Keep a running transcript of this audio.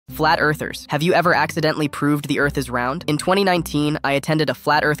Flat Earthers. Have you ever accidentally proved the Earth is round? In 2019, I attended a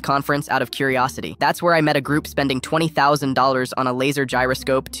Flat Earth conference out of curiosity. That's where I met a group spending $20,000 on a laser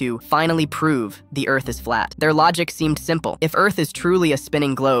gyroscope to finally prove the Earth is flat. Their logic seemed simple. If Earth is truly a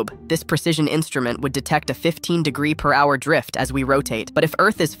spinning globe, this precision instrument would detect a 15-degree-per-hour drift as we rotate. But if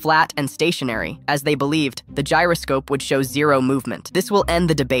Earth is flat and stationary, as they believed, the gyroscope would show zero movement. This will end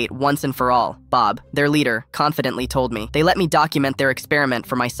the debate once and for all, Bob, their leader, confidently told me. They let me document their experiment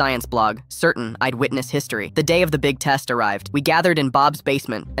for my science blog, certain I'd witness history. The day of the big test arrived. We gathered in Bob's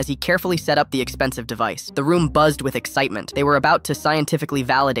basement as he carefully set up the expensive device. The room buzzed with excitement. They were about to scientifically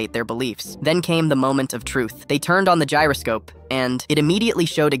validate their beliefs. Then came the moment of truth. They turned on the gyroscope, and it immediately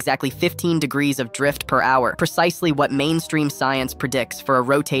showed exactly 15 degrees of drift per hour, precisely what mainstream science predicts for a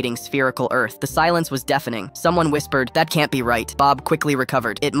rotating spherical Earth. The silence was deafening. Someone whispered, "That can't be right." Bob quickly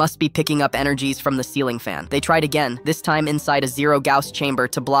recovered. "It must be picking up energies from the ceiling fan." They tried again, this time inside a zero-Gauss chamber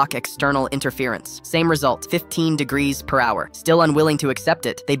to block external interference. Same result, 15 degrees per hour. Still unwilling to accept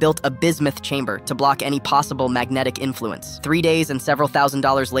it, they built a bismuth chamber to block any possible magnetic influence. 3 days and several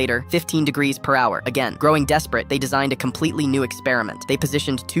 $1,000s later, 15 degrees per hour. Again, growing desperate, they designed a completely new experiment. They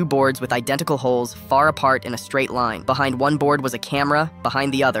positioned two boards with identical holes far apart in a straight line. Behind one board was a camera,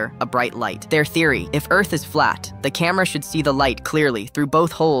 behind the other, a bright light. Their theory: if Earth is flat, the camera should see the light clearly through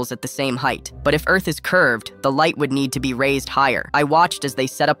both holes at the same height. But if Earth is curved, the light would need to be raised higher. I watched as they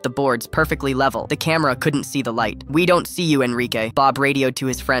set up the boards perfectly level. The camera couldn't see the light. "We don't see you, Enrique," Bob radioed to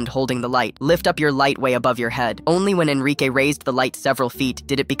his friend holding the light. "Lift up your light way above your head." Only when Enrique raised the light several feet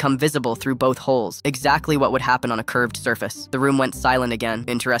did it become visible through both holes. Exactly what would happen on a curved surface. The room went silent again.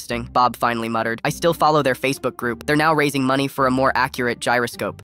 "Interesting," Bob finally muttered. "I still follow their Facebook group. They're now raising money for a more accurate gyroscope."